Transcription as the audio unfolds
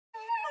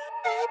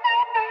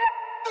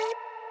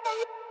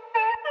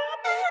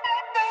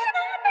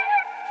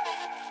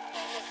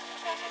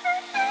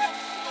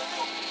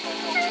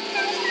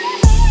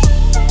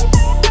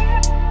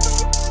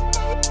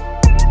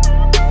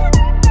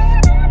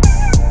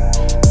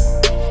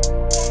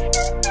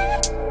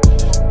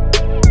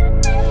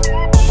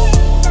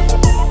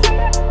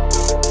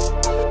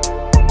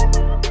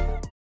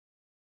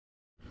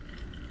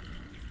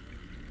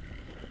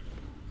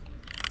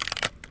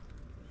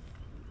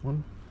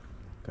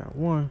Got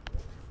one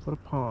for the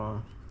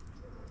pond.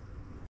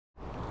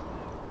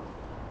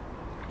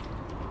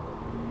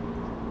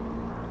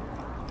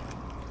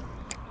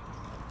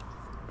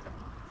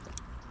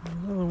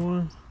 Another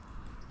one.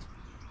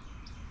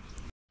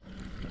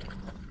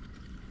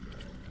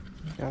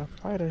 Got a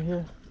fighter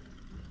here.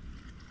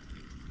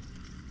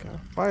 Got a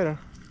fighter.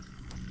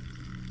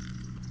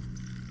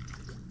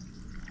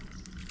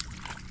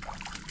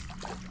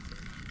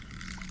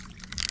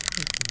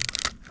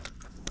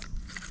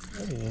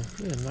 Yeah, he's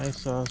a nice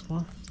size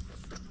one.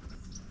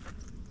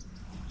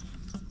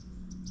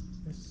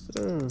 Yes,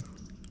 sir.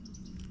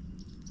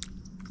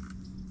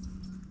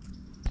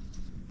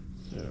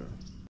 Sir.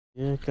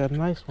 Yeah, got a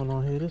nice one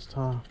on here this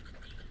time.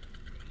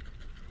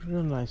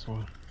 Real nice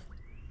one.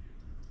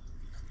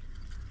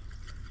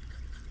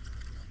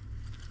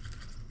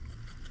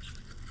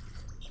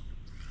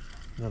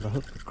 Another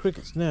hook for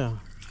crickets now.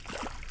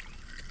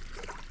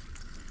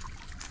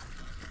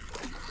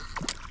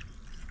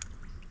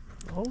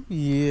 Oh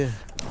yeah.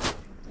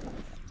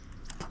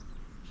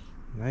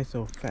 Nice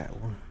old fat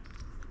one.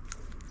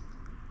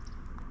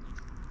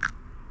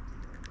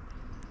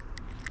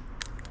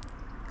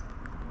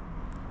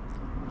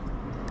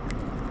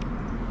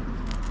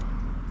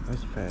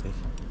 Nice fatty.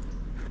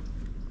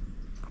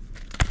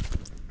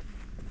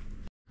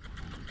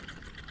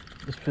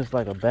 This feels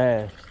like a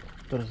bass,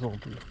 but it's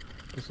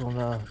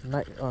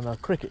on a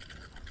cricket.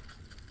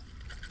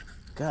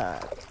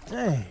 God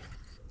dang.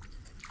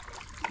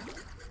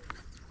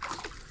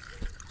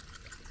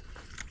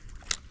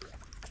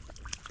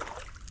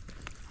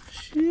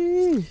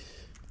 Jeez.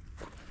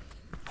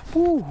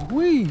 Woo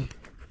wee.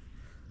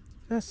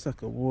 That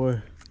sucker,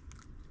 boy.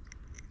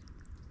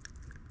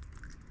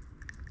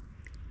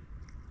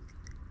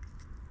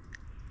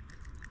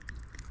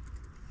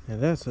 Yeah,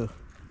 that's a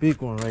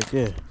big one right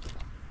there.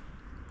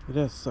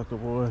 That sucker,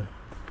 boy.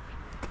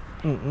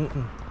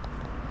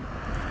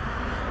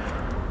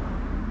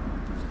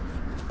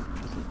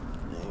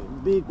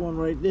 Big one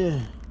right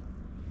there.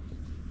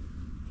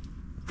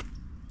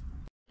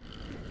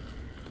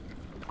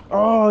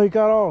 Oh, he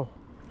got off.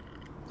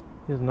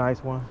 Here's a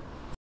nice one.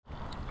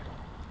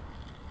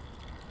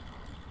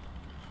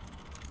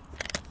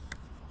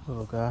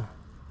 Little guy.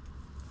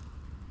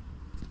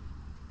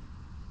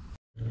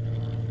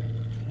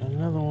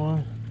 Another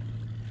one.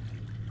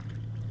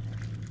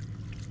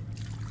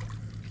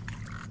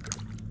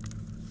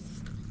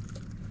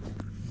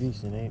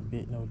 Decent, ain't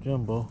bit no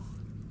jumbo.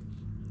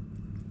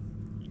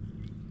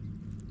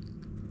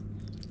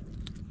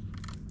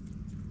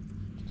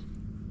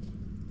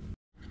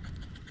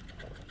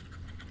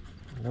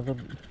 Another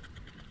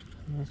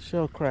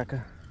shell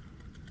cracker.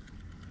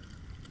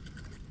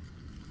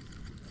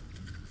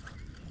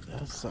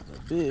 That sucker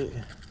big.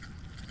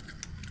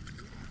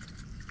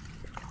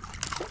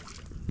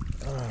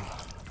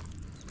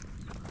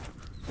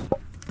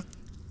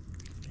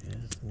 Yeah,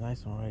 that's a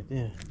nice one right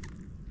there.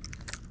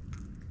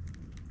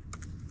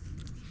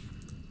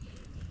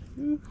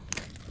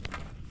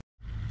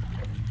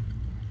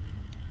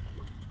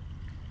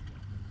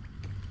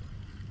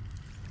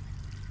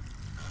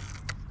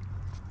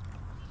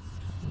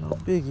 No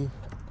biggie.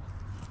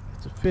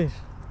 It's a fish.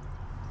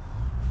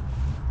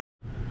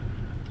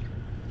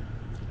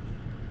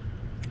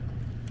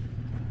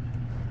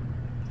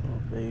 Oh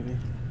baby.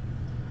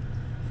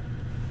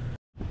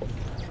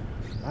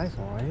 Nice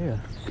one right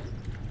here.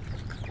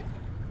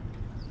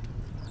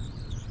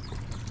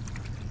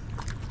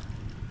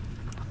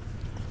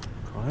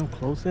 Oh, I'm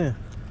close in.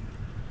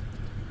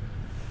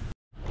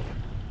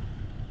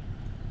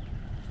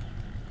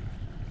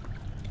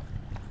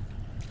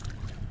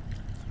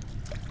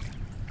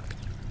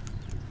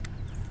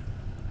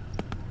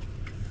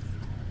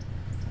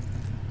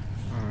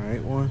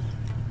 Alright, one.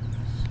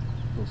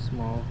 A little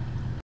small.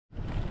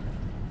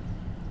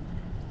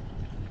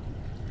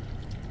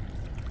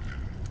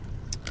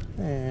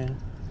 And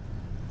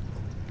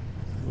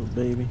little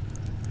baby.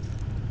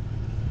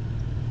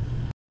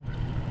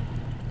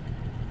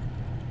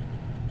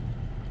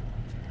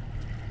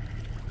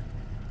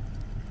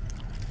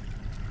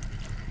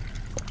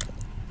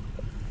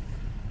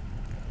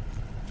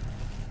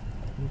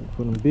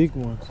 For them big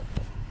ones.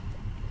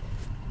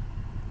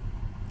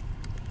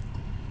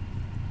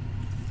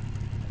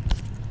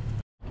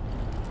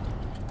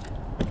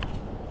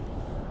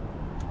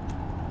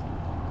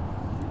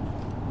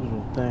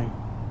 Little thing.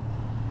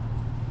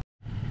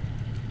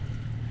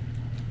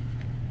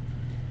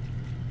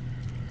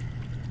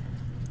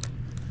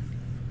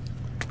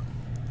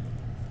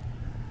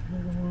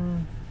 Another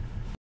one.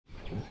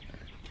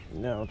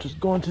 Now just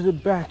going to the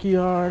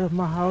backyard of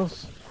my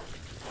house.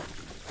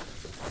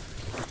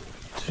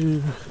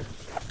 to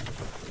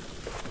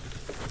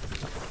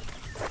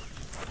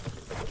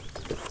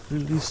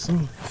release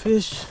some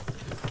fish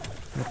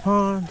in the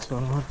pond, so I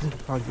don't have to,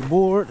 if I get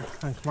bored, I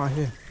can come out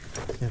here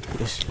and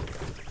fish.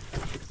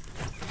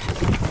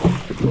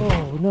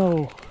 Oh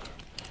no.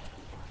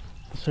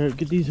 Sir,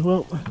 get these in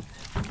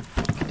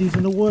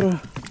the water.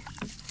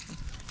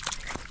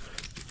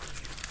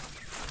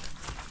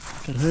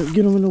 Gotta hurry up,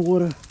 get them in the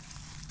water.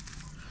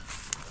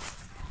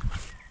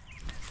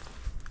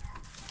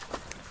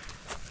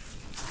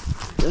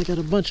 I got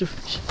a bunch of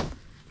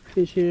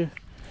fish here.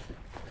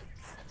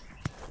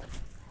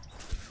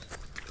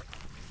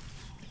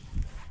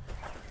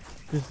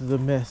 This is a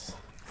mess.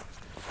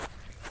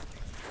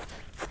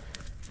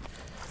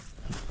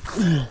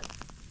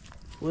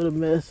 What a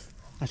mess.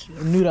 I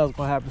knew that was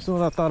gonna happen. As soon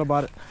as I thought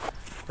about it,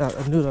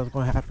 I knew that was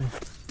gonna happen.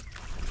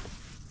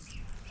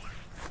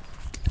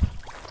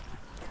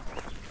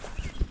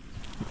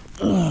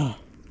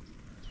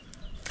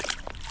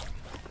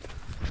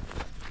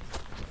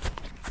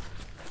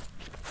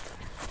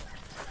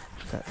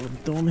 Let me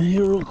throw them in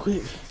here real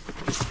quick.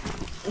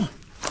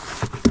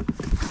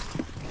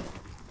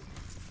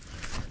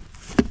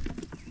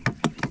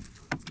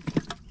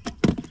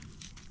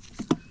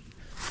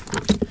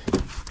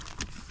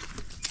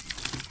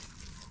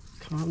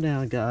 Calm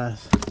down,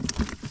 guys.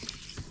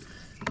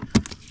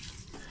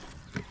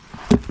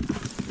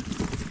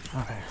 All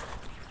right.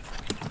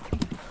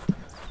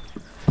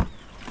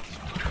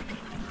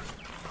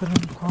 Put them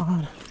in the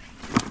pond.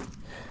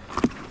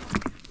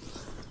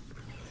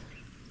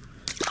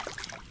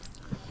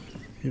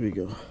 Here we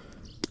go.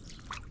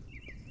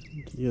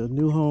 Your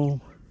new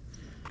home.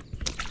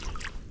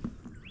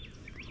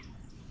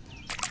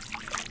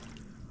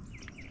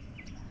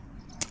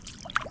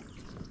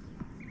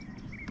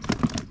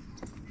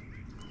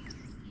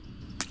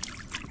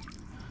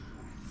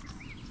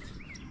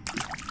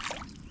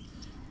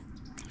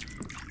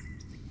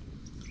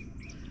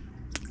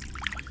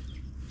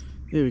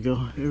 There we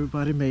go.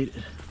 Everybody made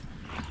it.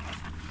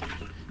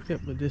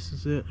 Yep, but this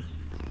is it.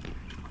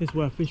 This is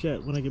where I fish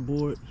at when I get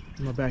bored,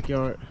 in my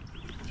backyard.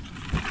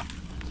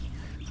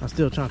 I'm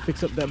still trying to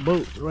fix up that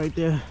boat right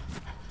there.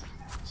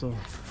 So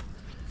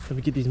let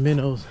me get these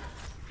minnows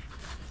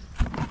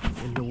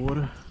in the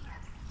water.